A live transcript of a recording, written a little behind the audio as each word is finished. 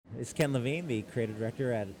It's Ken Levine, the creative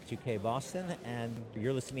director at 2K Boston, and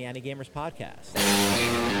you're listening to Annie Gamers Podcast.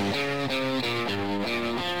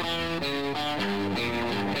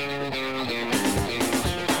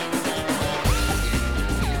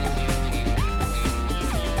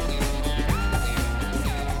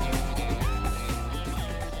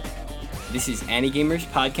 This is Annie Gamers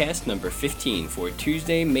Podcast number 15 for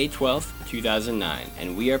Tuesday, May 12th, 2009,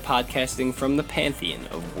 and we are podcasting from the Pantheon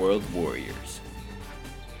of World Warriors.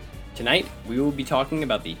 Tonight, we will be talking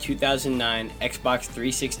about the 2009 Xbox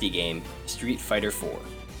 360 game, Street Fighter IV.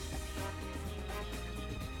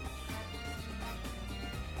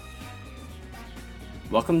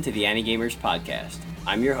 Welcome to the Annie Gamers Podcast.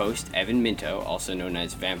 I'm your host, Evan Minto, also known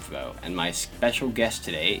as Vampho, and my special guest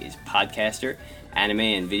today is podcaster, anime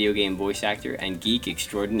and video game voice actor, and geek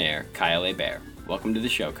extraordinaire, Kyle Hebert. Welcome to the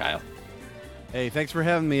show, Kyle. Hey, thanks for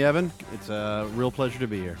having me, Evan. It's a real pleasure to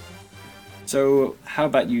be here. So, how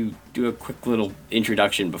about you do a quick little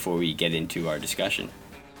introduction before we get into our discussion?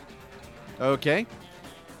 Okay.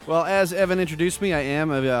 Well, as Evan introduced me, I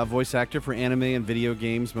am a voice actor for anime and video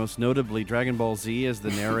games, most notably Dragon Ball Z as the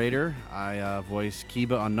narrator. I voice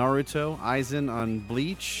Kiba on Naruto, Aizen on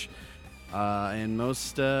Bleach, and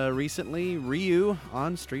most recently, Ryu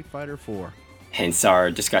on Street Fighter IV. Hence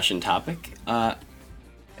our discussion topic.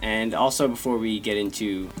 And also, before we get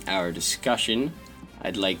into our discussion,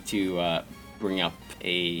 I'd like to bring up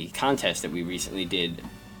a contest that we recently did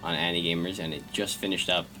on Annie Gamers, and it just finished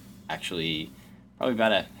up, actually, probably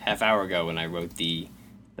about a half hour ago when I wrote the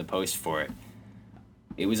post for it.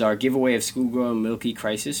 It was our giveaway of Schoolgirl Milky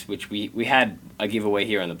Crisis, which we had a giveaway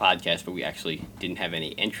here on the podcast, but we actually didn't have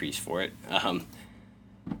any entries for it.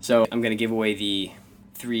 So I'm going to give away the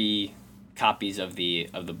 3 copies of the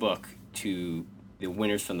book to the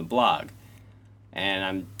winners from the blog, and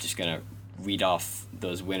I'm just going to read off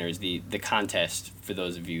those winners. The contest, for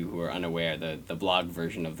those of you who are unaware, the blog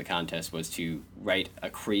version of the contest was to write a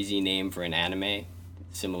crazy name for an anime,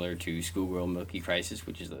 similar to Schoolgirl Milky Crisis,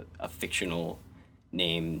 which is a fictional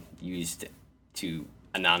name used to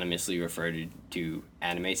anonymously refer to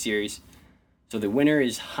anime series. So the winner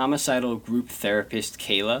is Homicidal Group Therapist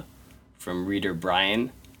Kayla from reader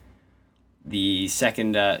Brian. The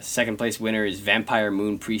second place winner is Vampire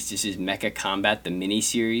Moon Priestess's Mecha Combat, the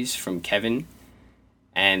mini-series from Kevin.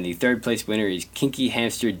 And the third place winner is Kinky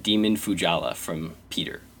Hamster Demon Fujala from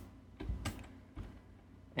Peter.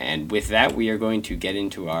 And with that, we are going to get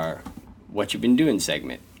into our What You've Been Doing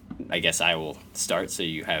segment. I guess I will start so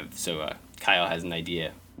Kyle has an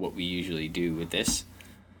idea what we usually do with this.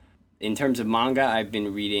 In terms of manga, I've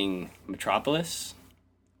been reading Metropolis,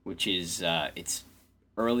 which is it's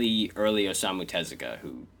early Osamu Tezuka,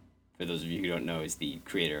 who, for those of you who don't know, is the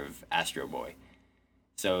creator of Astro Boy.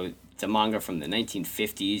 So it's a manga from the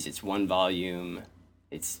 1950s. It's 1 volume.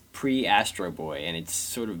 It's pre-Astro Boy, and it's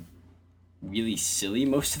sort of really silly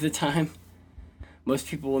most of the time. Most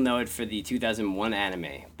people will know it for the 2001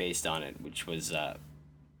 anime based on it, which was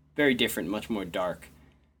very different, much more dark.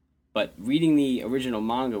 But reading the original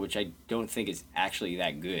manga, which I don't think is actually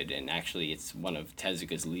that good, and actually it's one of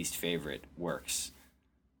Tezuka's least favorite works,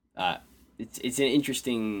 it's an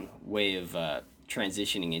interesting way of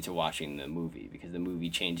transitioning into watching the movie, because the movie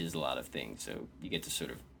changes a lot of things, so you get to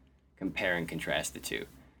sort of compare and contrast the two.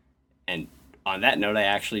 And on that note, I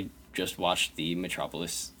actually just watched the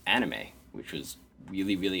Metropolis anime, which was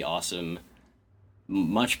really, really awesome.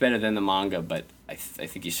 Much better than the manga, but I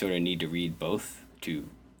think you sort of need to read both to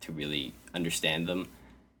really understand them.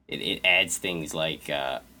 It adds things like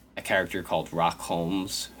a character called Rock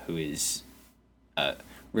Holmes, who is a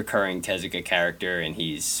recurring Tezuka character, and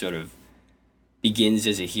he's sort of begins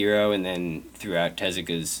as a hero, and then throughout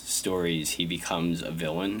Tezuka's stories, he becomes a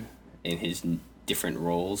villain in his different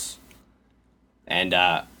roles. And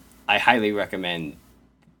I highly recommend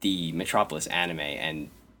the Metropolis anime, and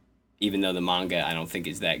even though the manga I don't think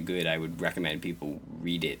is that good, I would recommend people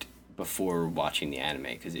read it before watching the anime,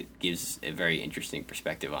 because it gives a very interesting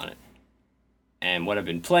perspective on it. And what I've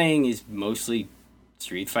been playing is mostly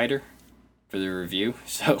Street Fighter for the review,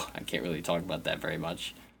 so I can't really talk about that very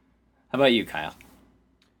much. How about you, Kyle?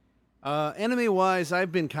 Anime-wise,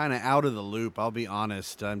 I've been kind of out of the loop, I'll be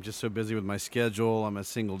honest. I'm just so busy with my schedule. I'm a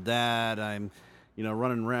single dad. I'm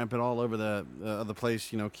running rampant all over the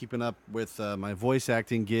place, keeping up with my voice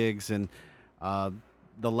acting gigs. And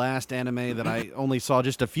the last anime that I only saw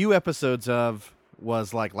just a few episodes of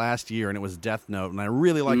was like last year, and it was Death Note. And I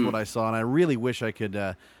really liked what I saw, and I really wish I could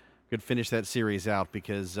could finish that series out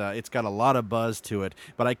because it's got a lot of buzz to it.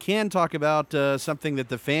 But I can talk about something that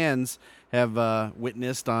the fans have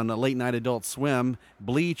witnessed on Late Night Adult Swim.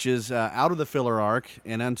 Bleach is out of the filler arc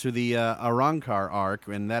and onto the Arrancar arc,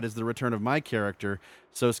 and that is the return of my character,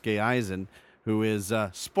 Sosuke Aizen, who is,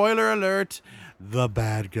 spoiler alert, the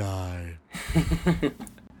bad guy.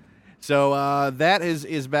 So that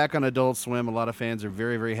is back on Adult Swim. A lot of fans are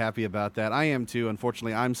very, very happy about that. I am too.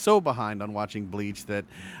 Unfortunately, I'm so behind on watching Bleach that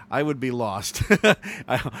I would be lost.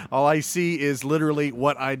 All I see is literally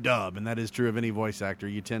what I dub, and that is true of any voice actor.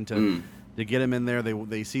 You tend to get them in there.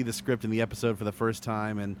 They see the script in the episode for the first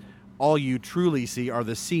time, and all you truly see are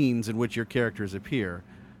the scenes in which your characters appear,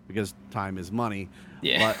 because time is money.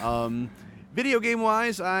 Yeah. But video game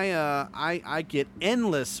wise, I get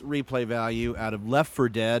endless replay value out of Left 4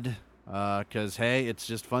 Dead. Because, hey, it's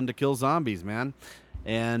just fun to kill zombies, man.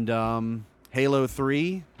 And Halo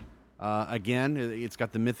 3, again, it's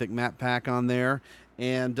got the Mythic map pack on there.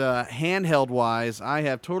 And handheld-wise, I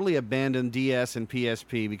have totally abandoned DS and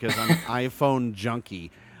PSP because I'm iPhone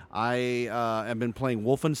junkie. I have been playing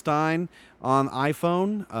Wolfenstein on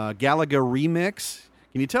iPhone, Galaga Remix.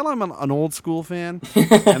 Can you tell I'm an old school fan?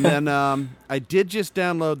 And then I did just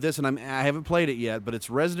download this, and I haven't played it yet, but it's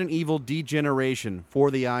Resident Evil Degeneration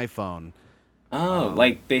for the iPhone. Oh,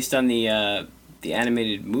 like based on the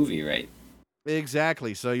animated movie, right?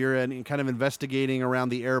 Exactly. So you're kind of investigating around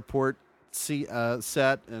the airport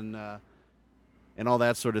set and all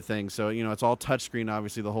that sort of thing. So it's all touchscreen,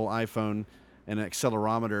 obviously the whole iPhone and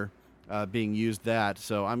accelerometer being used.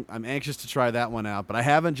 So I'm anxious to try that one out, but I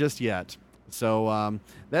haven't just yet. So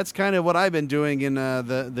that's kind of what I've been doing in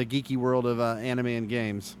the geeky world of anime and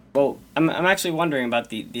games. Well, I'm actually wondering about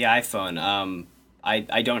the iPhone.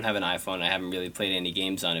 I don't have an iPhone. I haven't really played any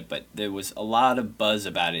games on it, but there was a lot of buzz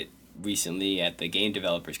about it recently at the Game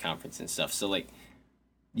Developers Conference and stuff. So, like,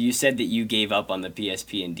 you said that you gave up on the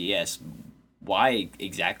PSP and DS. Why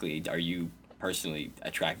exactly are you personally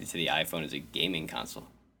attracted to the iPhone as a gaming console?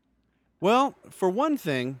 Well, for one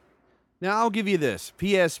thing, now I'll give you this.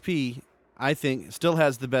 PSP, I think, still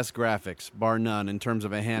has the best graphics, bar none, in terms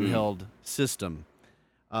of a handheld system.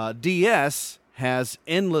 DS has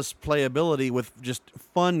endless playability with just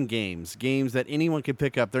fun games that anyone can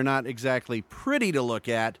pick up. They're not exactly pretty to look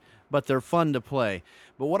at, but they're fun to play.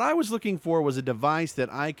 But what I was looking for was a device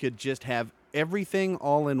that I could just have everything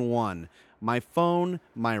all in one. My phone,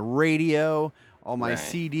 my radio, all my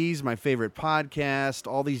CDs, my favorite podcast,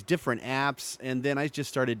 all these different apps, and then I just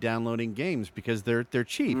started downloading games because they're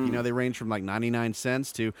cheap. They range from like 99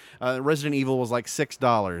 cents to Resident Evil was like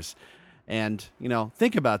 $6. And,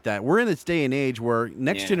 think about that. We're in this day and age where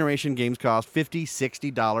next generation games cost $50,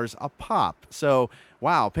 $60 a pop. So,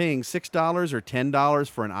 wow, paying $6 or $10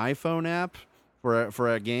 for an iPhone app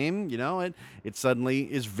for a game, it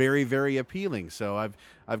suddenly is very, very appealing. So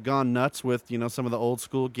I've gone nuts with, some of the old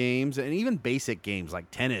school games and even basic games like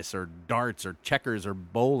tennis or darts or checkers or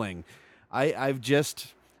bowling. I've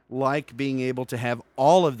just like being able to have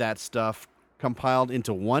all of that stuff compiled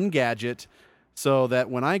into one gadget, so that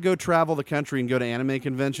when I go travel the country and go to anime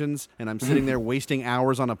conventions and I'm sitting there wasting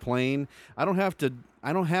hours on a plane, I don't have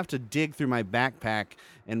to dig through my backpack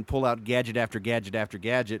and pull out gadget after gadget after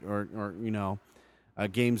gadget or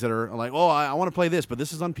games that are like, oh, I want to play this, but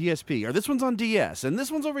this is on PSP, or this one's on DS, and this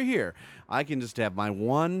one's over here. I can just have my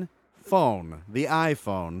one phone, the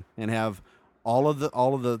iPhone, and have all of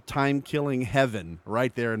the time-killing heaven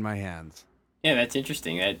right there in my hands. Yeah, that's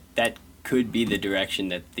interesting. That could be the direction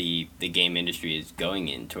that the game industry is going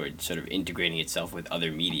in, toward sort of integrating itself with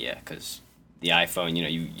other media, because the iPhone,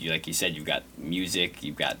 you like you said, you've got music,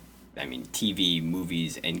 you've got, TV,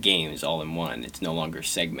 movies, and games all in one. It's no longer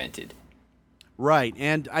segmented. Right,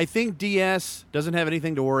 and I think DS doesn't have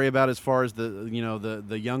anything to worry about as far as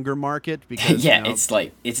the younger market, because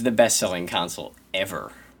it's the best-selling console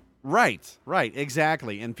ever. Right,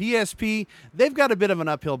 exactly. And PSP, they've got a bit of an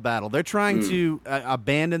uphill battle. They're trying to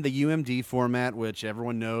abandon the UMD format, which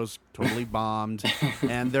everyone knows totally bombed,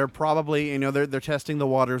 and they're probably they're testing the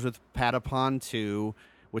waters with Patapon 2,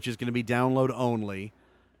 which is going to be download only.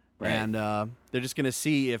 Right. And they're just going to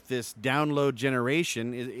see if this download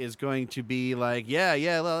generation is going to be like,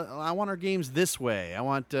 I want our games this way. I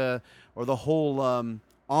want, or the whole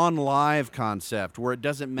on live concept where it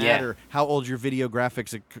doesn't matter how old your video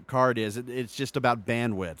graphics card is. It's just about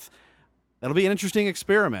bandwidth. That'll be an interesting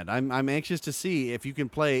experiment. I'm anxious to see if you can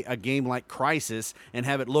play a game like Crysis and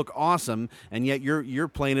have it look awesome, and yet you're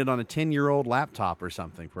playing it on a 10-year-old laptop or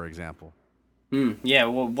something, for example. Yeah,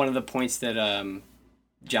 well, one of the points that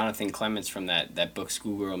Jonathan Clements from that book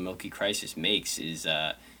Schoolgirl Milky Crisis makes is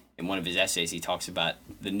in one of his essays he talks about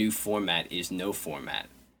the new format is no format.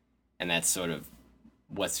 and that's sort of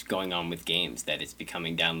what's going on with games, that it's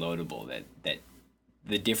becoming downloadable, that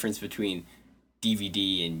the difference between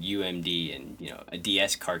DVD and UMD and a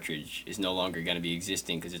DS cartridge is no longer going to be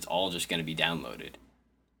existing because it's all just going to be downloaded.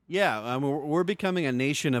 Yeah, we're becoming a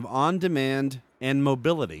nation of on-demand and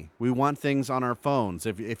mobility. We want things on our phones.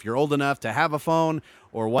 If you're old enough to have a phone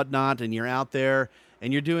or whatnot, and you're out there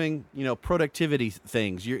and you're doing productivity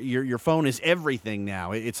things, your phone is everything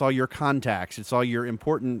now. It's all your contacts. It's all your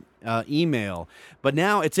important email. But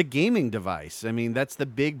now it's a gaming device. I mean, that's the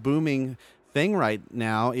big booming thing right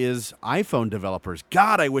now is iPhone developers.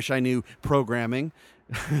 God, I wish I knew programming.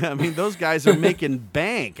 I mean, those guys are making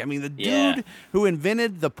bank. I mean, the dude who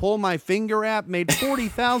invented the Pull My Finger app made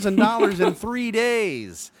 $40,000 in 3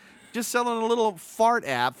 days, just selling a little fart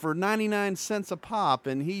app for 99 cents a pop,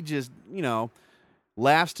 and he just,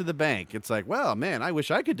 laughs to the bank. It's like, well, man, I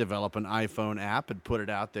wish I could develop an iPhone app and put it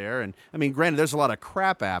out there. And I mean, granted, there's a lot of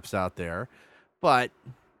crap apps out there, but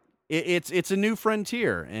it's a new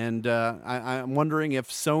frontier, and I'm wondering if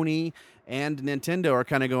Sony and Nintendo are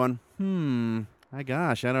kind of going, my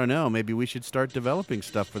gosh, I don't know. Maybe we should start developing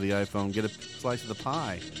stuff for the iPhone, get a slice of the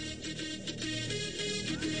pie.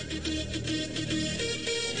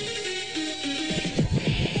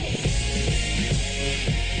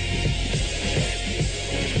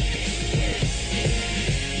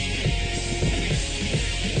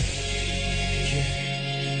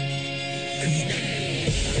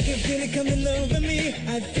 I can feel it coming over me.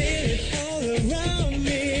 I feel it all around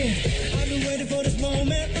me. I've been waiting for this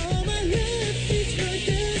moment all my life. It's my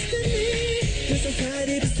destiny. There's some pride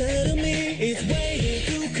inside of me. It's waiting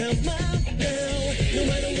to come out now. No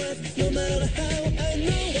matter what, no matter how, I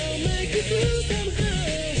know I'll make it through somehow.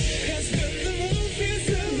 'Cause when the road feels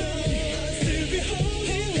so long, I'll still be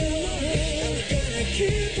holding on. I'm gonna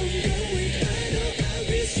keep on going. I know I'll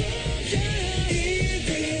be strong. Yeah,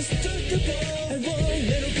 indestructible. I won't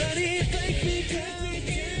let nobody break me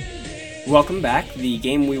down. Welcome back. The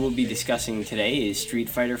game we will be discussing today is Street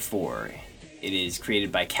Fighter IV. It is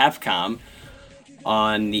created by Capcom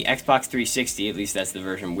on the Xbox 360, at least that's the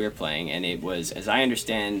version we're playing, and it was, as I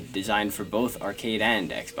understand, designed for both arcade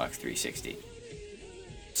and Xbox 360.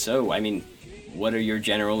 So, I mean, what are your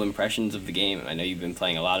general impressions of the game? I know you've been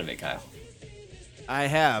playing a lot of it, Kyle. I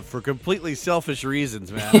have, for completely selfish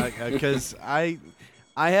reasons, man. Because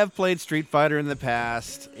I have played Street Fighter in the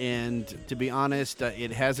past, and to be honest,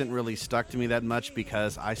 it hasn't really stuck to me that much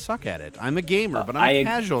because I suck at it. I'm a gamer, but I'm a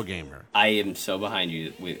casual gamer. I am so behind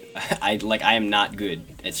you. I am not good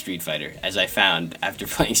at Street Fighter, as I found after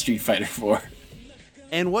playing Street Fighter 4.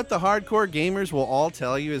 And what the hardcore gamers will all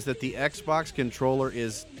tell you is that the Xbox controller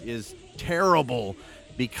is terrible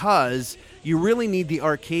because you really need the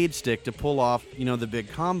arcade stick to pull off, the big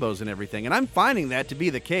combos and everything. And I'm finding that to be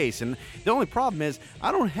the case. And the only problem is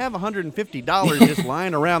I don't have $150 just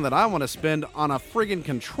lying around that I want to spend on a friggin'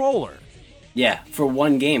 controller. Yeah, for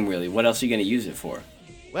one game, really. What else are you going to use it for?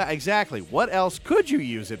 Well, exactly. What else could you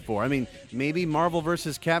use it for? I mean, maybe Marvel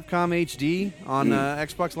vs. Capcom HD on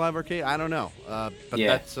Xbox Live Arcade? I don't know. But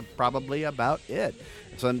that's probably about it.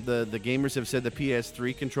 So the gamers have said the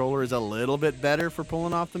PS3 controller is a little bit better for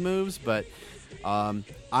pulling off the moves, but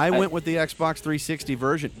I went with the Xbox 360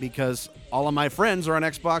 version because all of my friends are on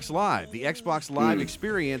Xbox Live. The Xbox Live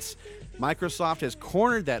experience, Microsoft has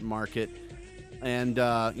cornered that market, and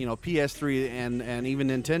PS3 and even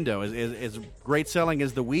Nintendo is great selling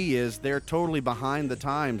as the Wii is. They're totally behind the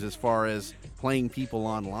times as far as playing people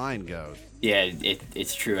online goes. Yeah,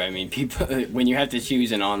 it's true. I mean, people when you have to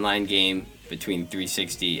choose an online game between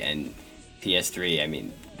 360 and PS3, I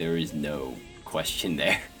mean, there is no question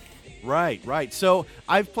there. Right. So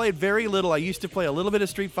I've played very little. I used to play a little bit of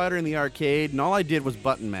Street Fighter in the arcade, and all I did was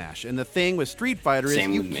button mash. And the thing with Street Fighter is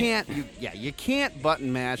you can't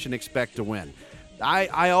button mash and expect to win.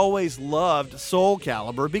 I always loved Soul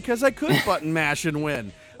Calibur because I could button mash and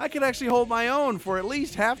win. I could actually hold my own for at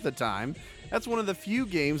least half the time. That's one of the few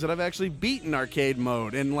games that I've actually beaten arcade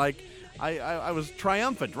mode, and I was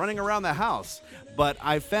triumphant running around the house. But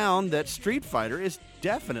I found that Street Fighter is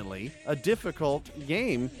definitely a difficult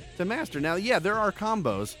game to master. Now, yeah, there are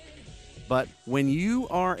combos, but when you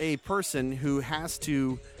are a person who has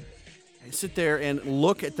to sit there and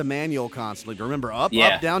look at the manual constantly to remember up,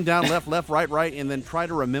 down, left, right, and then try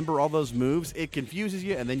to remember all those moves, it confuses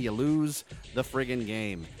you, and then you lose the friggin'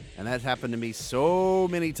 game. And that happened to me so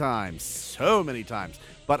many times.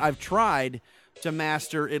 But I've tried to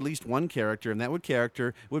master at least one character, and that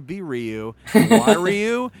character would be Ryu. Why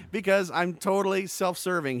Ryu? Because I'm totally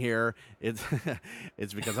self-serving here. It's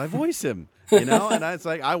because I voice him, and it's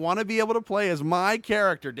like I want to be able to play as my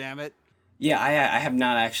character. Damn it! Yeah, I have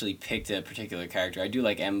not actually picked a particular character. I do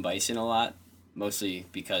like M. Bison a lot, mostly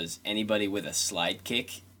because anybody with a slide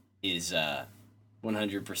kick is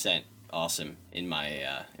 100% awesome in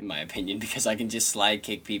my opinion, because I can just slide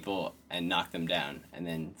kick people and knock them down, and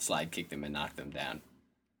then slide kick them and knock them down.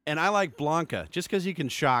 And I like Blanca just because you can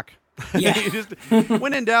shock. Yeah. Just,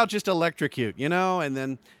 when in doubt, just electrocute, and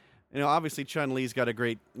then, obviously Chun-Li's got a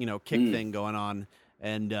great, kick thing going on.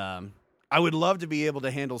 And I would love to be able to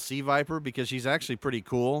handle Sea Viper because she's actually pretty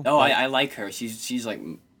cool. Oh, I like her. She's like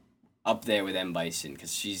up there with M. Bison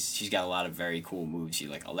because she's got a lot of very cool moves. She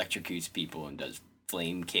like electrocutes people and does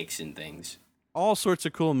flame kicks and things. All sorts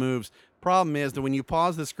of cool moves. Problem is that when you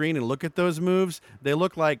pause the screen and look at those moves, they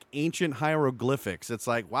look like ancient hieroglyphics. It's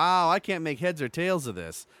like, wow, I can't make heads or tails of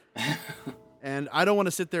this. And I don't want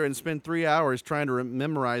to sit there and spend 3 hours trying to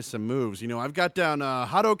memorize some moves. I've got down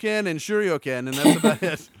Hadoken and Shurioken, and that's about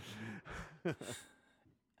it.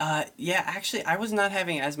 Yeah, actually, I was not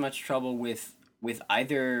having as much trouble with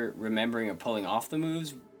either remembering or pulling off the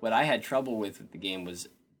moves. What I had trouble with the game was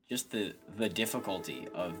just the difficulty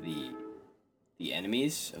of the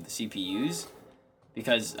enemies, of the CPUs,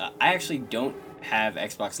 because I actually don't have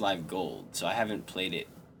Xbox Live Gold, so I haven't played it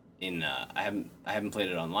I haven't played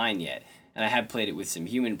it online yet, and I have played it with some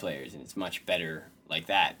human players, and it's much better like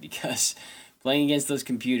that, because playing against those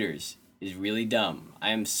computers is really dumb. I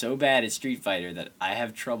am so bad at Street Fighter that I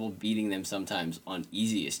have trouble beating them sometimes on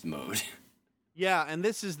easiest mode. Yeah, and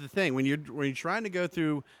this is the thing. When you're trying to go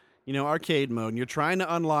through, arcade mode and you're trying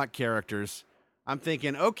to unlock characters, I'm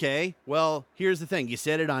thinking, okay, well, here's the thing. You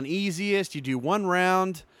set it on easiest, you do one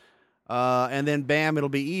round, and then bam, it'll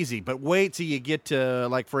be easy. But wait till you get to,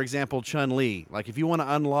 like, for example, Chun-Li. Like, if you want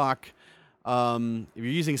to unlock, if you're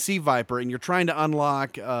using Sea Viper and you're trying to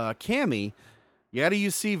unlock Cammy, you got to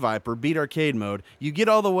use Sea Viper, beat arcade mode. You get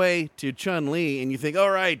all the way to Chun-Li, and you think,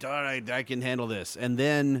 all right, I can handle this. And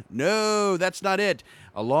then, no, that's not it.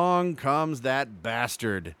 Along comes that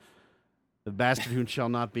bastard. The bastard who shall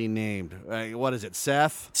not be named. What is it,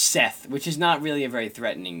 Seth? Seth, which is not really a very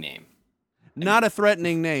threatening name. Not a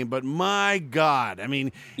threatening name, but my God. I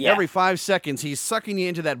mean, every 5 seconds, he's sucking you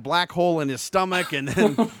into that black hole in his stomach and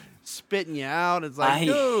then spitting you out. It's like, I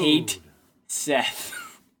hate Seth.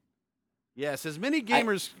 Yes, as many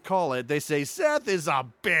gamers call it, they say, Seth is a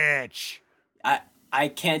bitch. I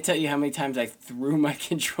can't tell you how many times I threw my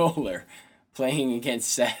controller playing against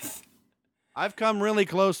Seth. I've come really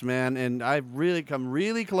close, man, and I've really come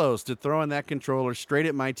really close to throwing that controller straight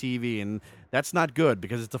at my TV, and that's not good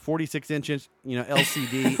because it's a 46-inch,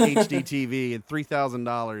 LCD HD TV and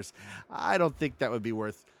 $3,000. I don't think that would be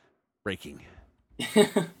worth breaking.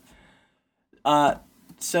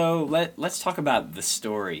 So let's talk about the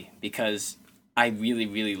story, because I really,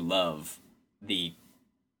 really love the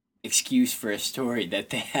excuse for a story that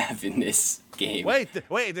they have in this game.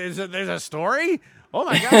 Wait, there's a story? Oh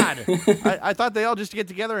my God. I thought they all just get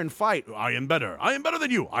together and fight. I am better than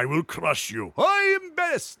you. I will crush you. I am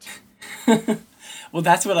best. Well,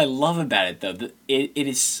 that's what I love about it, though. It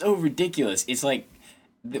is so ridiculous. It's like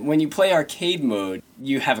when you play arcade mode,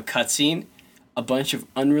 you have a cutscene, a bunch of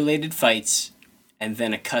unrelated fights, and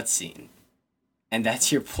then a cutscene. And that's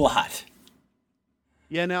your plot.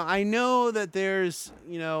 Yeah, now I know that there's,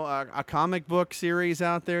 a comic book series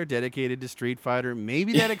out there dedicated to Street Fighter.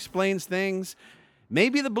 Maybe that explains things.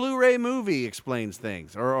 Maybe the Blu-ray movie explains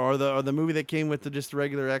things, or the movie that came with just the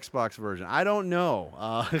regular Xbox version. I don't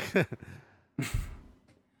know.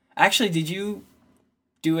 Actually, did you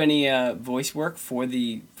do any voice work for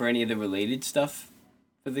any of the related stuff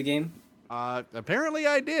for the game? Apparently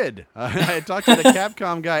I did. I talked to the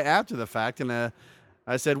Capcom guy after the fact, and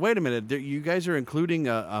I said, wait a minute, you guys are including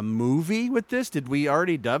a movie with this? Did we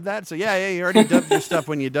already dub that? So, yeah, you already dubbed your stuff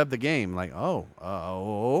when you dubbed the game. Like,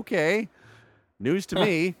 okay. News to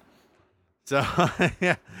me. So,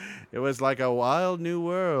 yeah, it was like a wild new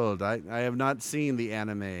world. I have not seen the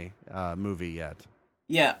anime movie yet.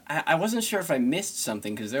 Yeah, I wasn't sure if I missed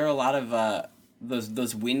something, because there are a lot of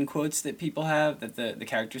those win quotes that people have, that the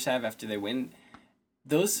characters have after they win.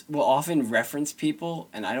 Those will often reference people,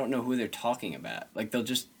 and I don't know who they're talking about. Like, they'll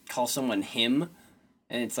just call someone him,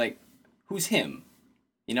 and it's like, who's him?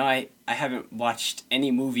 I haven't watched any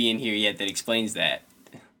movie in here yet that explains that.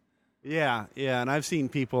 Yeah, and I've seen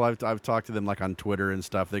people, I've talked to them like on Twitter and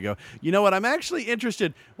stuff. They go, you know what, I'm actually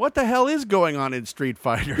interested. What the hell is going on in Street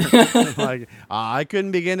Fighter? Like, I couldn't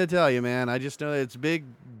begin to tell you, man. I just know it's big,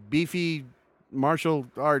 beefy martial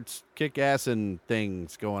arts kick-ass and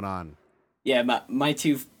things going on. Yeah, my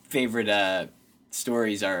two favorite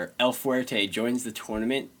stories are El Fuerte joins the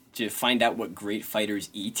tournament to find out what great fighters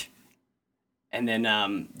eat. And then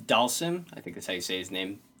Dalsim, I think that's how you say his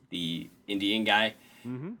name, the Indian guy,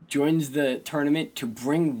 joins the tournament to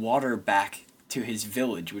bring water back to his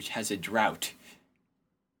village, which has a drought.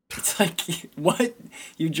 It's like, what?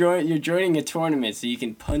 You're joining a tournament so you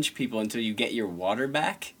can punch people until you get your water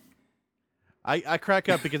back? I crack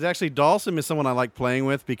up because actually Dawson is someone I like playing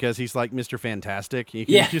with because he's like Mr. Fantastic. You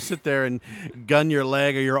can just sit there and gun your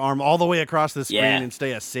leg or your arm all the way across the screen and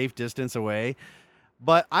stay a safe distance away.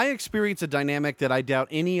 But I experience a dynamic that I doubt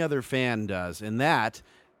any other fan does, and that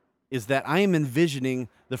is that I am envisioning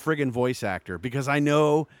the friggin' voice actor because I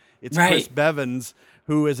know it's Chris Bevins,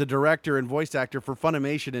 who is a director and voice actor for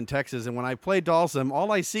Funimation in Texas. And when I play Dawson,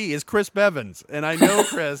 all I see is Chris Bevins. And I know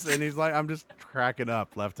Chris, and he's like, I'm just cracking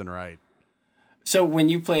up left and right. So when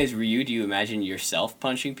you play as Ryu, do you imagine yourself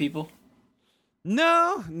punching people?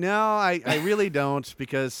 No, I really don't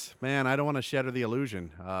because, man, I don't want to shatter the illusion.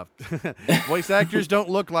 Voice actors don't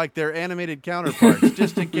look like their animated counterparts,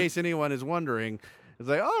 just in case anyone is wondering. It's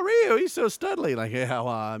like, oh, Ryu, he's so studly. Like, yeah,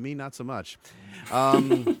 well, me, not so much.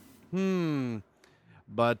 But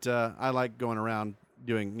I like going around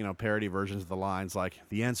doing, parody versions of the lines like,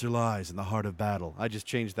 the answer lies in the heart of battle. I just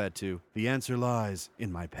changed that to, the answer lies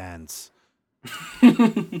in my pants.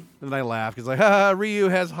 And I laugh because Ryu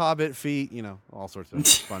has hobbit feet, all sorts of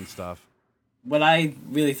fun stuff. What I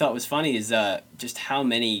really thought was funny is just how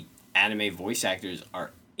many anime voice actors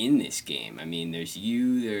are in this game. I mean, there's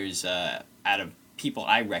out of people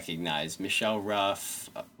I recognize, Michelle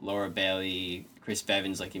Ruff, Laura Bailey, Chris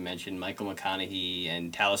Bevins, like you mentioned, Michael McConaughey,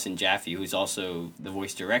 and Taliesin Jaffe, who's also the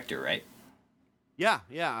voice director, right? Yeah.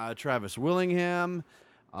 Travis Willingham.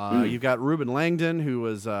 You've got Ruben Langdon, who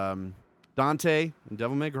was Dante in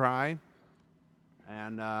Devil May Cry,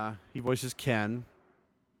 and he voices Ken.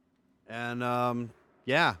 And I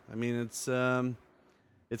mean it's kind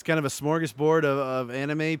of a smorgasbord of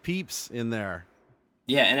anime peeps in there.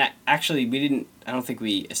 Yeah, and actually I don't think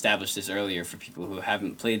we established this earlier for people who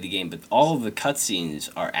haven't played the game, but all of the cutscenes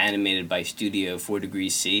are animated by Studio 4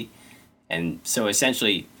 Degrees C, and so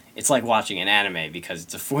essentially it's like watching an anime because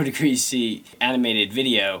it's a 4 Degrees C animated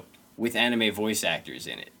video with anime voice actors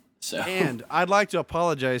in it. So. And I'd like to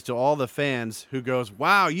apologize to all the fans who goes,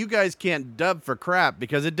 wow, you guys can't dub for crap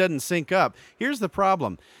because it doesn't sync up. Here's the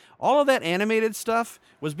problem. All of that animated stuff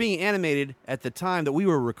was being animated at the time that we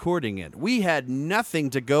were recording it. We had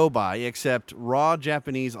nothing to go by except raw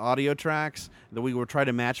Japanese audio tracks that we were trying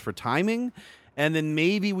to match for timing. And then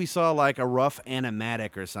maybe we saw like a rough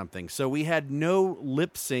animatic or something. So we had no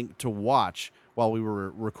lip sync to watch while we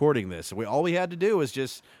were recording this. All we had to do was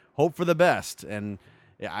just hope for the best. And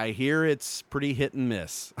I hear it's pretty hit and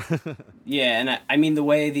miss. Yeah, and I mean the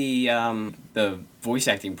way the voice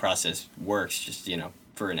acting process works, just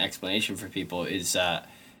for an explanation for people, is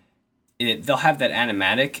they'll have that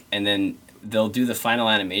animatic, and then they'll do the final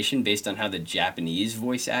animation based on how the Japanese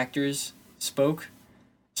voice actors spoke.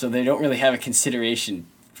 So they don't really have a consideration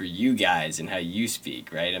for you guys and how you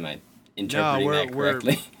speak, right? Am I interpreting that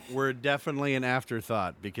correctly? We're definitely an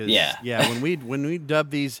afterthought because when we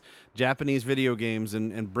dub these Japanese video games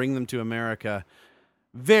and bring them to America,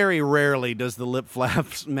 very rarely does the lip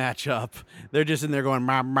flaps match up. They're just in there going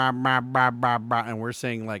bah, bah, bah, bah, bah, bah, and we're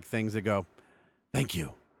saying like things that go, thank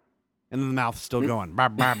you, and then the mouth's still going bah,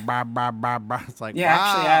 bah, bah, bah, bah, bah. It's like,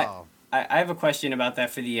 wow. Actually, I have a question about that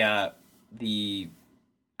for the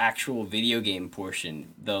actual video game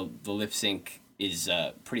portion. The lip sync is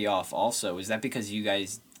pretty off. Also, is that because you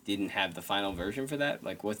guys didn't have the final version for that?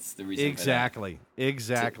 Like, what's the reason for that?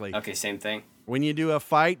 Exactly. Okay, same thing. When you do a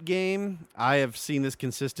fight game, I have seen this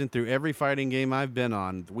consistent through every fighting game I've been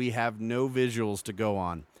on. We have no visuals to go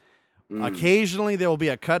on. Occasionally, there will be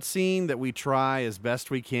a cutscene that we try as best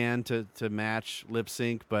we can to match lip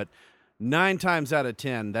sync, but 9 times out of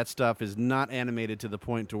 10, that stuff is not animated to the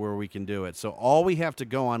point to where we can do it. So all we have to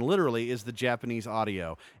go on literally is the Japanese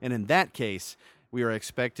audio. And in that case, we are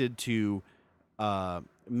expected to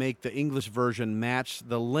make the English version match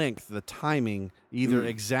the length, the timing, either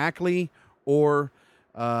exactly or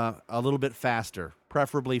a little bit faster,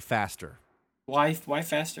 preferably faster. Why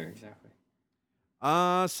faster exactly?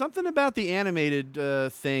 Something about the animated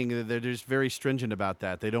thing. They're just very stringent about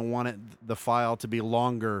that. They don't want the file to be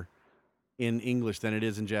longer in English than it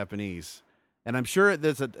is in Japanese. And I'm sure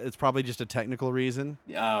it's probably just a technical reason.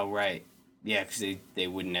 Oh, right. Yeah, because they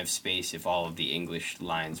wouldn't have space if all of the English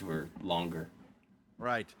lines were longer.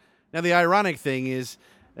 Right. Now, the ironic thing is,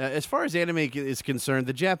 as far as anime is concerned,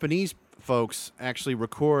 the Japanese folks actually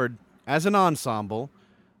record as an ensemble.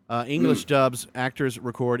 English dubs, actors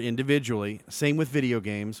record individually. Same with video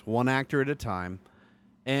games, one actor at a time.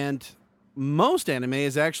 And most anime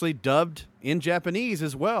is actually dubbed in Japanese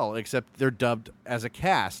as well, except they're dubbed as a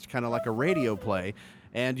cast, kind of like a radio play.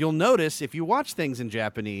 And you'll notice if you watch things in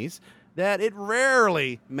Japanese that it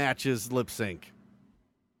rarely matches lip sync.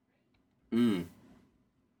 I'm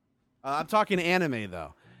talking anime,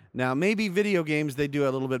 though. Now, maybe video games, they do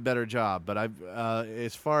a little bit better job, but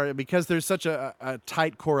because there's such a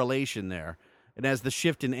tight correlation there, and as the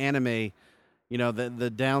shift in anime, you know,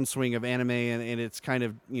 the downswing of anime, and it's kind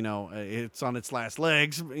of, you know, it's on its last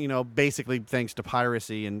legs, you know, basically thanks to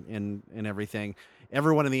piracy and everything.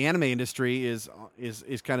 Everyone in the anime industry is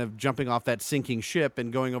kind of jumping off that sinking ship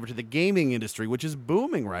and going over to the gaming industry, which is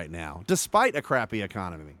booming right now, despite a crappy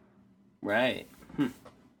economy. Right.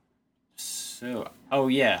 So, oh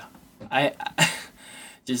yeah, I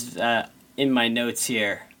just in my notes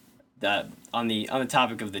here, on the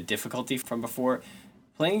topic of the difficulty from before,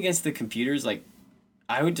 playing against the computers, like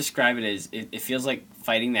I would describe it as it feels like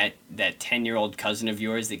fighting that 10-year-old cousin of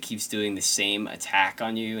yours that keeps doing the same attack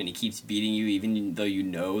on you, and he keeps beating you even though you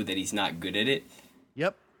know that he's not good at it.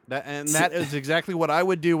 Yep. That is exactly what I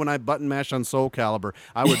would do when I button mash on Soul Calibur.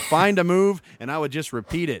 I would find a move and I would just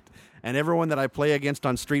repeat it. And everyone that I play against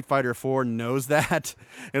on Street Fighter 4 knows that.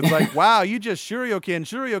 It's like, wow, you just Shurioken.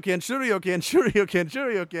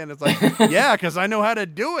 It's like, yeah, because I know how to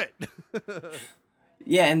do it.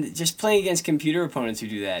 Yeah, and just playing against computer opponents who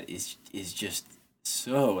do that is just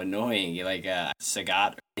so annoying. Like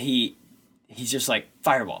Sagat, he's just like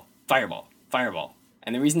fireball.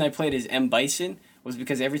 And the reason I played as M. Bison was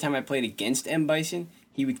because every time I played against M. Bison,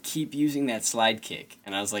 he would keep using that slide kick.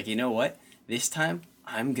 And I was like, you know what? This time,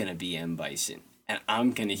 I'm going to be M. Bison, and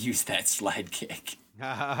I'm going to use that slide kick.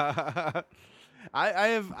 I've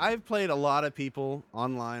played a lot of people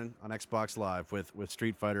online on Xbox Live with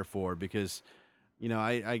Street Fighter 4 because, you know,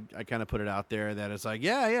 I kind of put it out there that it's like,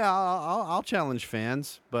 I'll challenge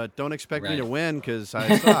fans, but don't expect me to win because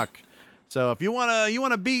I suck. So if you wanna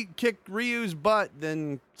kick Ryu's butt,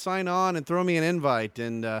 then sign on and throw me an invite.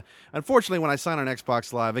 And unfortunately, when I sign on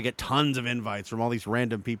Xbox Live, I get tons of invites from all these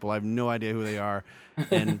random people. I have no idea who they are,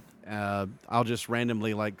 and I'll just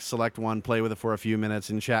randomly like select one, play with it for a few minutes,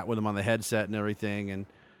 and chat with them on the headset and everything. And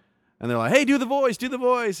they're like, "Hey, do the voice,"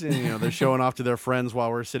 and you know they're showing off to their friends while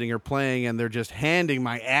we're sitting here playing, and they're just handing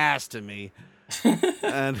my ass to me.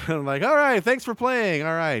 And I'm like, all right, thanks for playing.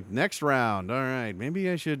 All right, next round. All right, maybe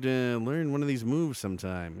I should learn one of these moves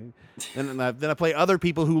sometime. And then I play other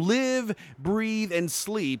people who live, breathe, and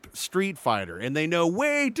sleep Street Fighter, and they know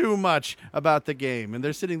way too much about the game. And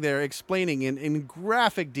they're sitting there explaining in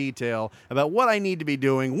graphic detail about what I need to be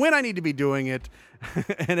doing, when I need to be doing it,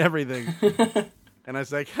 and everything. And I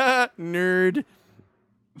was like, ha, nerd.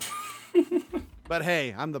 But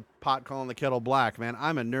hey, I'm the pot calling the kettle black, man.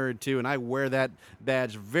 I'm a nerd too, and I wear that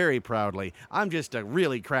badge very proudly. I'm just a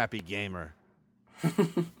really crappy gamer.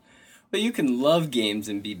 Well, you can love games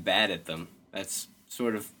and be bad at them. That's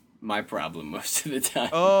sort of my problem most of the time.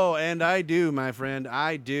 Oh, and I do, my friend.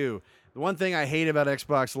 I do. The one thing I hate about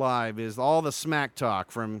Xbox Live is all the smack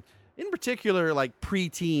talk from, in particular, like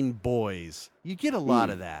preteen boys. You get a lot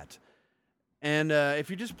of that. And if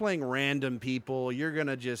you're just playing random people, you're going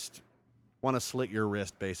to just want to slit your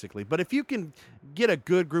wrist, basically. But if you can get a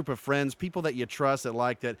good group of friends, people that you trust,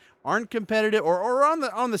 that aren't competitive or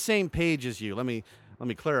on the same page as you. Let me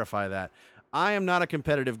clarify that. I am not a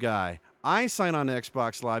competitive guy. I sign on to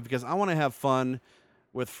Xbox Live because I want to have fun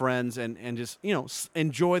with friends and just, you know,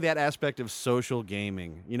 enjoy that aspect of social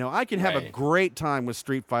gaming. You know, I can have a great time with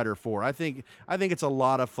Street Fighter 4. I think it's a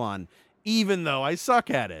lot of fun, even though I suck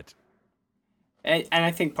at it. And I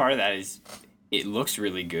think part of that is it looks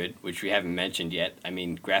really good, which we haven't mentioned yet. I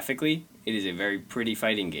mean, graphically, it is a very pretty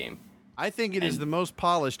fighting game. I think it is the most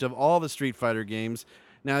polished of all the Street Fighter games.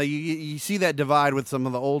 Now, you see that divide with some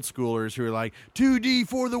of the old schoolers who are like, 2D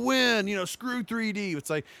for the win, you know, screw 3D. It's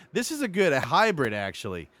like, this is a hybrid,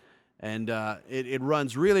 actually. And it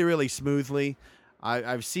runs really, really smoothly.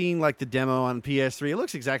 I've seen, like, the demo on PS3. It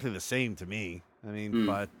looks exactly the same to me. I mean,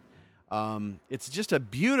 but it's just a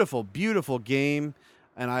beautiful, beautiful game.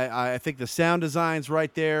 And I think the sound design's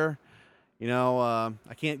right there. You know,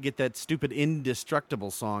 I can't get that stupid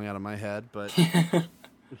Indestructible song out of my head, but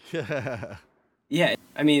yeah,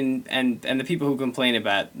 I mean, and the people who complain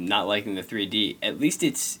about not liking the 3D, at least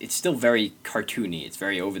it's still very cartoony. It's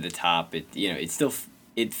very over the top.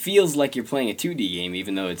 It feels like you're playing a 2D game,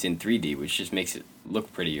 even though it's in 3D, which just makes it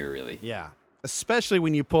look prettier, really. Yeah. Especially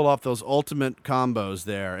when you pull off those ultimate combos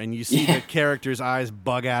there and you see the character's eyes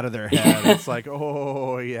bug out of their head. It's like,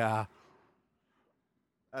 oh, yeah.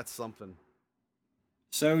 That's something.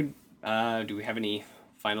 So, do we have any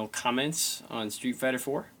final comments on Street Fighter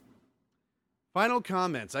 4? Final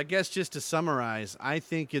comments. I guess just to summarize, I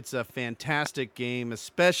think it's a fantastic game,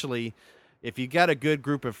 especially if you got a good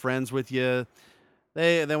group of friends with you.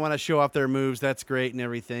 They want to show off their moves. That's great and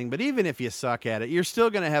everything. But even if you suck at it, you're still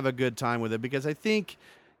going to have a good time with it because I think,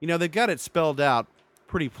 they've got it spelled out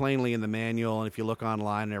pretty plainly in the manual. And if you look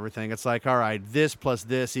online and everything, it's like, all right, this plus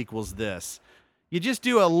this equals this. You just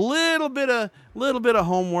do a little bit of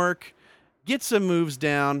homework, get some moves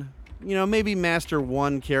down. Maybe master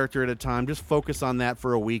one character at a time. Just focus on that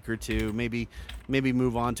for a week or two. Maybe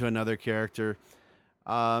move on to another character.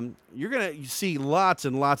 You're going to see lots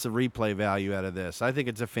and lots of replay value out of this. I think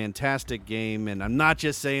it's a fantastic game, and I'm not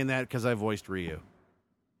just saying that because I voiced Ryu.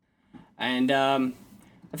 And I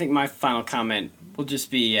think my final comment will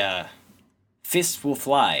just be fists will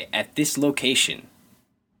fly at this location.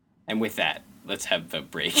 And with that, let's have the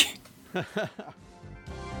break.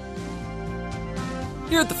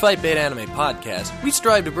 Here at the Fight Bait Anime Podcast, we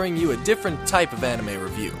strive to bring you a different type of anime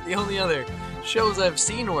review. The only other shows I've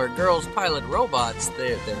seen where girls pilot robots,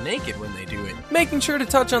 they're naked when they do it. Making sure to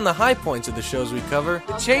touch on the high points of the shows we cover,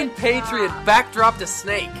 The Chained Patriot backdropped a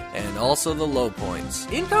snake. and also the low points.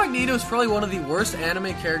 Incognito is probably one of the worst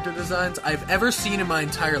anime character designs I've ever seen in my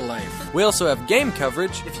entire life. We also have game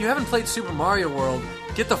coverage, If you haven't played Super Mario World,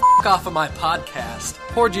 get the f*** off of my podcast.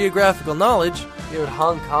 poor geographical knowledge, Dude,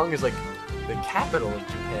 Hong Kong is like the capital of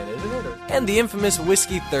Japan, isn't it? and the infamous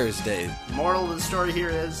Whiskey Thursday. Moral of the story here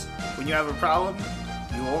is, when you have a problem,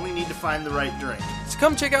 you only need to find the right drink. So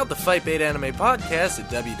come check out the Fight Bait Anime Podcast at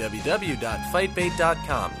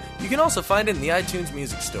www.fightbait.com. You can also find it in the iTunes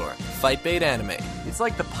Music Store. Fight Bait Anime. It's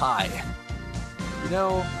like the pie. I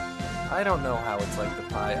don't know how it's like the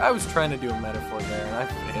pie. I was trying to do a metaphor there and I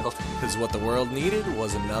failed. Because what the world needed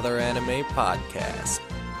was another anime podcast.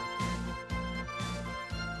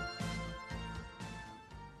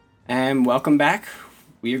 And welcome back.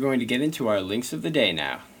 We are going to get into our links of the day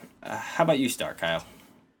now. How about you start, Kyle?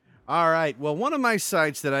 All right. Well, one of my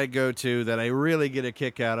sites that I go to that I really get a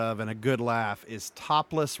kick out of and a good laugh is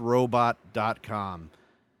toplessrobot.com.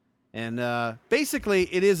 And basically,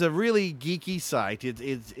 it is a really geeky site.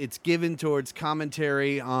 It's given towards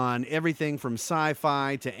commentary on everything from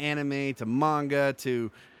sci-fi to anime to manga to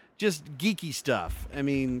just geeky stuff. I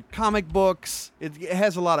mean, comic books. It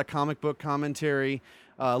has a lot of comic book commentary.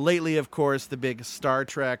 Lately, of course, the big Star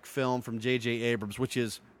Trek film from J.J. Abrams, which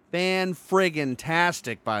is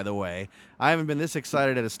fan-friggin-tastic, by the way. I haven't been this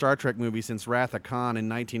excited at a Star Trek movie since Wrath of Khan in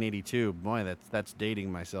 1982. Boy, that's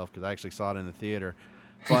dating myself because I actually saw it in the theater.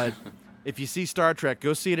 But if you see Star Trek,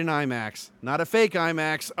 go see it in IMAX. Not a fake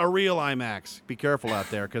IMAX, a real IMAX. Be careful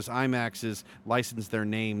out there because IMAX has licensed their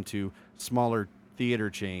name to smaller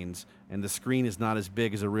theater chains, and the screen is not as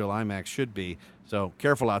big as a real IMAX should be. So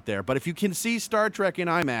careful out there. But if you can see Star Trek in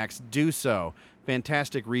IMAX, do so.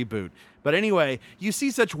 Fantastic reboot. But anyway, you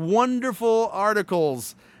see such wonderful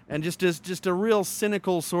articles and just a real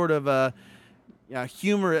cynical sort of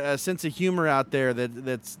humor, a sense of humor out there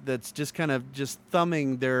that's just kind of just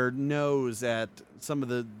thumbing their nose at some of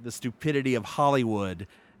the stupidity of Hollywood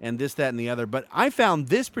and this, that, and the other. But I found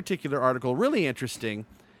this particular article really interesting.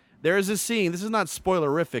 There is a scene. This is not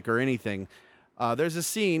spoilerific or anything. There's a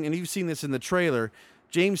scene, and you've seen this in the trailer.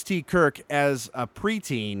 James T. Kirk as a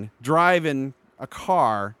preteen driving a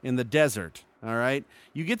car in the desert. All right,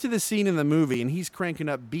 you get to the scene in the movie, and he's cranking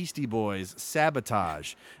up Beastie Boys'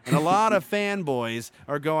 Sabotage, and a lot of fanboys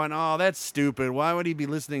are going, "Oh, that's stupid. Why would he be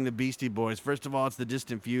listening to Beastie Boys? First of all, it's the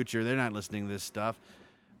distant future. They're not listening to this stuff."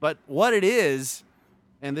 But what it is,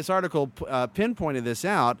 and this article pinpointed this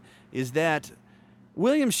out, is that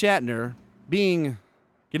William Shatner, being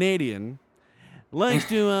Canadian, likes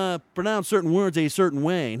to pronounce certain words a certain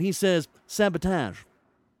way, and he says sabotage,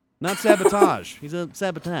 not sabotage. He says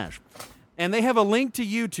sabotage. And they have a link to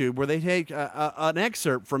YouTube where they take an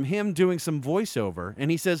excerpt from him doing some voiceover, and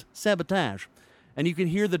he says sabotage. And you can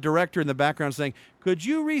hear the director in the background saying, "Could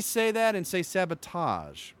you re-say that and say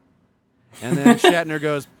sabotage?" And then Shatner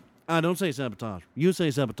goes, "I don't say sabotage. You say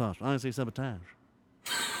sabotage. I say sabotage."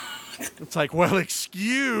 It's like, well,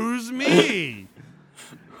 excuse me.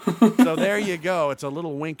 So there you go. It's a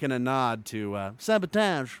little wink and a nod to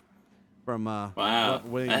sabotage from Wow,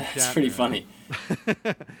 William that's Shatner. pretty funny.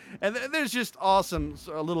 And there's just awesome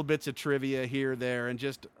little bits of trivia here, there, and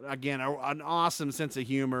just, again, an awesome sense of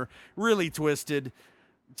humor, really twisted.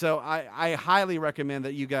 So I highly recommend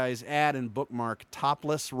that you guys add and bookmark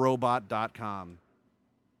toplessrobot.com.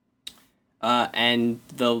 And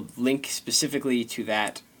the link specifically to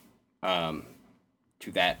that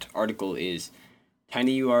article is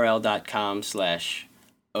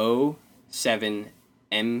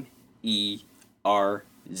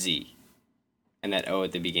tinyurl.com/O7MERZ. And that O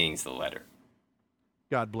at the beginning is the letter.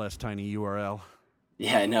 God bless Tiny URL.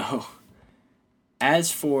 Yeah, I know.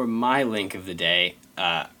 As for my link of the day,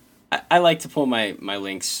 I like to pull my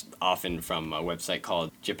links often from a website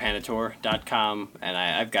called Japanator.com, and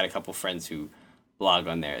I've got a couple friends who blog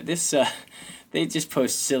on there. They just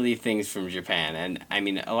post silly things from Japan, and I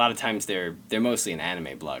mean, a lot of times they're mostly an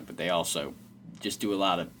anime blog, but they also just do a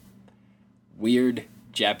lot of weird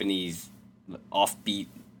Japanese offbeat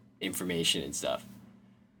information and stuff.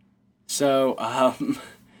 So,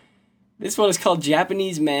 this one is called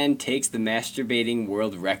Japanese Man Takes the Masturbating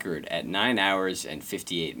World Record at 9 hours and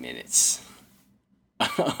 58 minutes.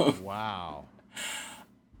 Wow.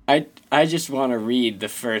 I just want to read the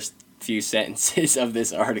first few sentences of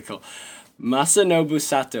this article. Masanobu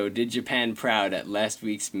Sato did Japan proud at last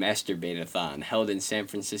week's Masturbate-a-thon held in San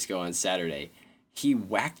Francisco on Saturday. He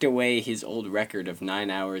whacked away his old record of 9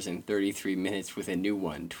 hours and 33 minutes with a new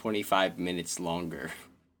one, 25 minutes longer.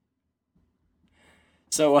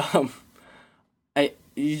 So,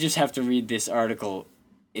 you just have to read this article.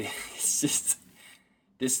 It's just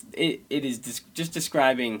it is just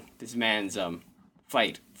describing this man's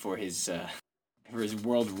fight for his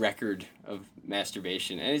world record of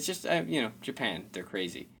masturbation, and it's just Japan, they're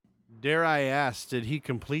crazy. Dare I ask, did he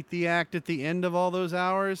complete the act at the end of all those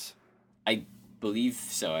hours? I believe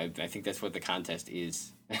so. I think that's what the contest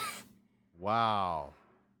is. Wow.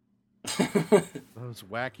 Those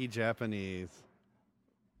wacky Japanese.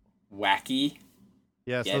 Wacky.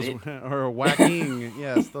 Yes, Get those it? or whacking.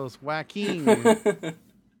 Yes, those whacking.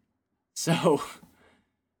 So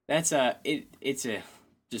that's it's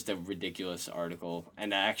just a ridiculous article,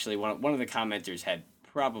 and actually one of the commenters had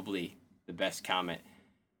probably the best comment.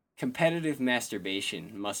 Competitive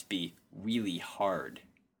masturbation must be really hard.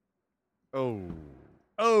 Oh.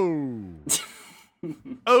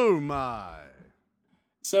 Oh my.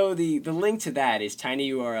 So the link to that is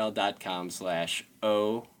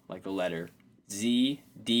tinyurl.com/O like the letter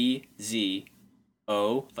ZDZO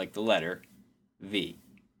like the letter V.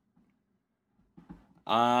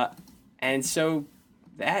 And so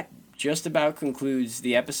that just about concludes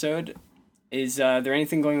the episode. Is there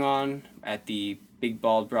anything going on at the Big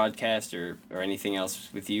Bald broadcast or anything else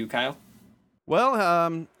with you, Kyle?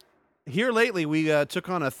 Well, here lately we took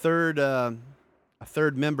on a third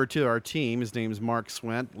member to our team. His name's Mark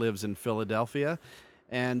Swent, lives in Philadelphia,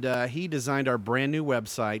 and he designed our brand new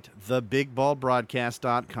website,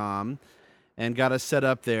 thebigbaldbroadcast.com, and got us set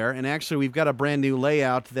up there. And actually, we've got a brand new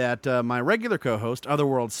layout that my regular co-host,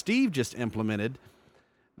 Otherworld Steve, just implemented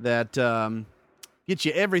that gets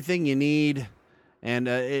you everything you need. And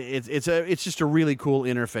it's just a really cool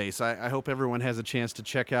interface. I hope everyone has a chance to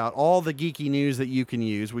check out all the geeky news that you can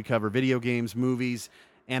use. We cover video games, movies,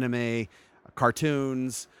 anime,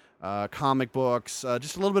 cartoons, comic books,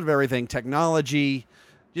 just a little bit of everything, technology,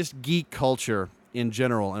 just geek culture in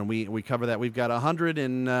general. And we cover that. We've got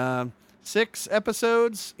 106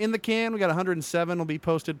 episodes in the can. We got 107 will be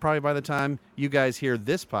posted probably by the time you guys hear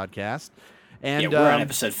this podcast. And, we're on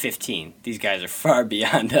episode 15. These guys are far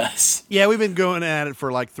beyond us. Yeah, we've been going at it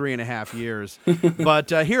for like 3.5 years.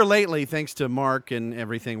 But here lately, thanks to Mark and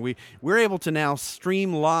everything, we're able to now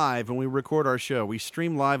stream live when we record our show. We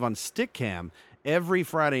stream live on Stickcam every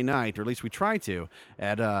Friday night, or at least we try to,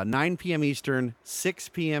 at 9 p.m. Eastern, 6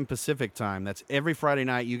 p.m. Pacific time. That's every Friday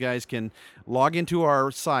night. You guys can log into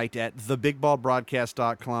our site at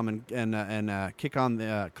thebigbaldbroadcast.com and click on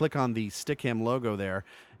the Stickcam logo there,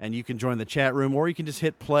 and you can join the chat room, or you can just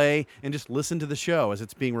hit play and just listen to the show as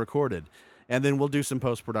it's being recorded. And then we'll do some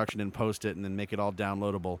post-production and post it and then make it all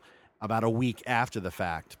downloadable about a week after the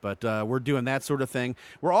fact. But we're doing that sort of thing.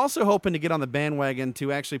 We're also hoping to get on the bandwagon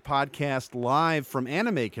to actually podcast live from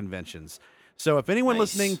anime conventions. So if anyone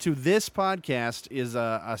listening to this podcast is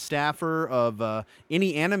a staffer of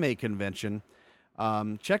any anime convention,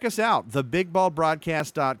 check us out,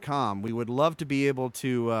 thebigbaldbroadcast.com. We would love to be able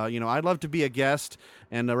to, I'd love to be a guest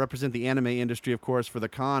and represent the anime industry, of course, for the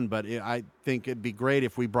con, but I think it'd be great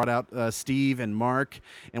if we brought out Steve and Mark,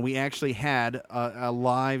 and we actually had a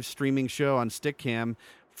live streaming show on Stickcam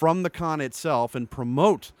from the con itself and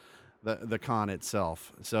promote the con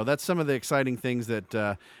itself. So that's some of the exciting things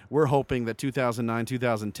that we're hoping that 2009,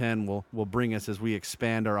 2010 will bring us as we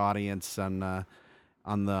expand our audience on the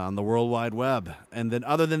World Wide Web. And then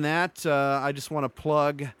other than that, I just want to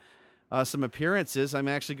plug some appearances. I'm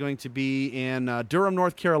actually going to be in Durham,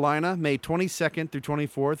 North Carolina, May 22nd through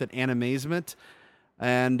 24th at Animazement,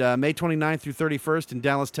 and May 29th through 31st in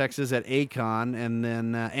Dallas, Texas at A-Kon, and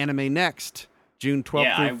then Anime Next, June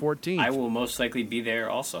 12th through 14th. I will most likely be there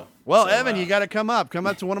also. Well, so, Evan, you got to come up. Come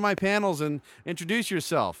up to one of my panels and introduce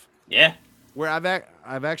yourself. Yeah. where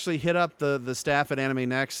I've actually hit up the staff at Anime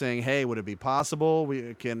Next saying, hey, would it be possible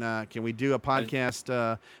can we do a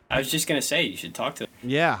podcast? I was just gonna say you should talk to them.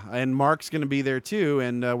 Yeah, and Mark's going to be there too,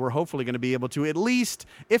 and we're hopefully going to be able to at least,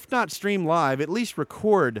 if not stream live, at least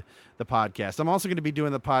record the podcast. I'm also going to be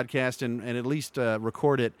doing the podcast and at least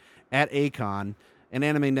record it at A-Kon and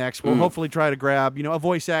Anime Next. We'll hopefully try to grab, a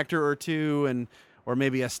voice actor or two or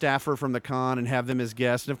maybe a staffer from the con and have them as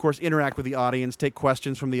guests. And, of course, interact with the audience, take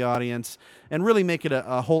questions from the audience, and really make it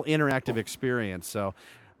a whole interactive experience. So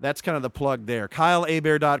that's kind of the plug there.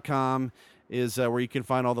 KyleAbear.com is where you can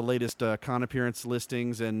find all the latest con appearance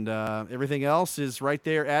listings, and everything else is right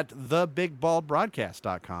there at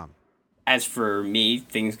thebigbaldbroadcast.com. As for me,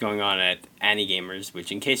 things going on at AniGamers,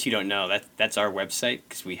 which in case you don't know, that's our website,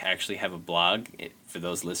 because we actually have a blog for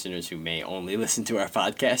those listeners who may only listen to our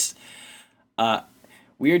podcast.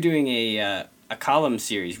 We are doing a column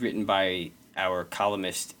series written by our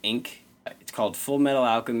columnist, Inc. It's called Full Metal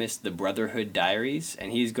Alchemist: The Brotherhood Diaries,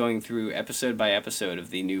 and he's going through episode by episode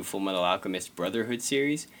of the new Full Metal Alchemist Brotherhood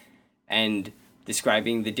series and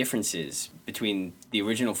describing the differences between the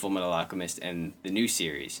original Full Metal Alchemist and the new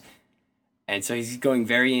series. And so he's going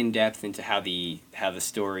very in depth into how the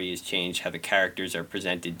story is changed, how the characters are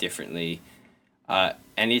presented differently,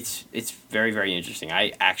 and it's very, very interesting.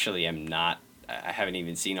 I actually am not. I haven't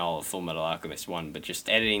even seen all of Full Metal Alchemist 1, but just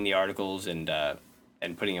editing the articles and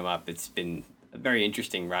putting them up, it's been a very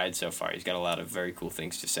interesting ride so far. He's got a lot of very cool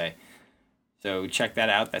things to say. So check that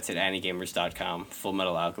out. That's at AniGamers.com. Full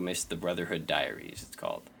Metal Alchemist: The Brotherhood Diaries, it's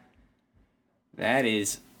called. That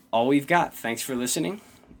is all we've got. Thanks for listening.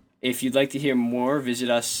 If you'd like to hear more, visit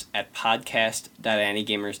us at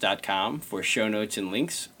podcast.anigamers.com for show notes and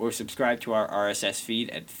links, or subscribe to our RSS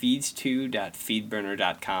feed at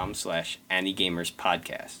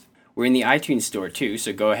feeds2.feedburner.com/anigamerspodcast. We're in the iTunes store too,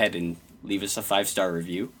 so go ahead and leave us a 5-star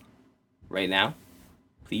review right now,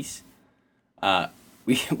 please.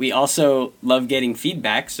 We also love getting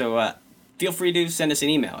feedback, so feel free to send us an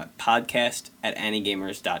email at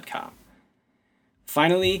podcast@anigamers.com.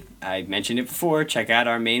 Finally, I mentioned it before, check out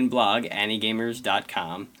our main blog,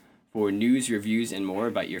 anigamers.com, for news, reviews, and more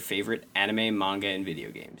about your favorite anime, manga, and video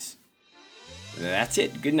games. That's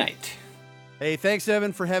it. Good night. Hey, thanks,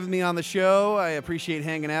 Evan, for having me on the show. I appreciate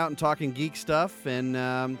hanging out and talking geek stuff.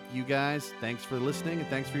 And you guys, thanks for listening and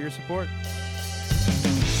thanks for your support.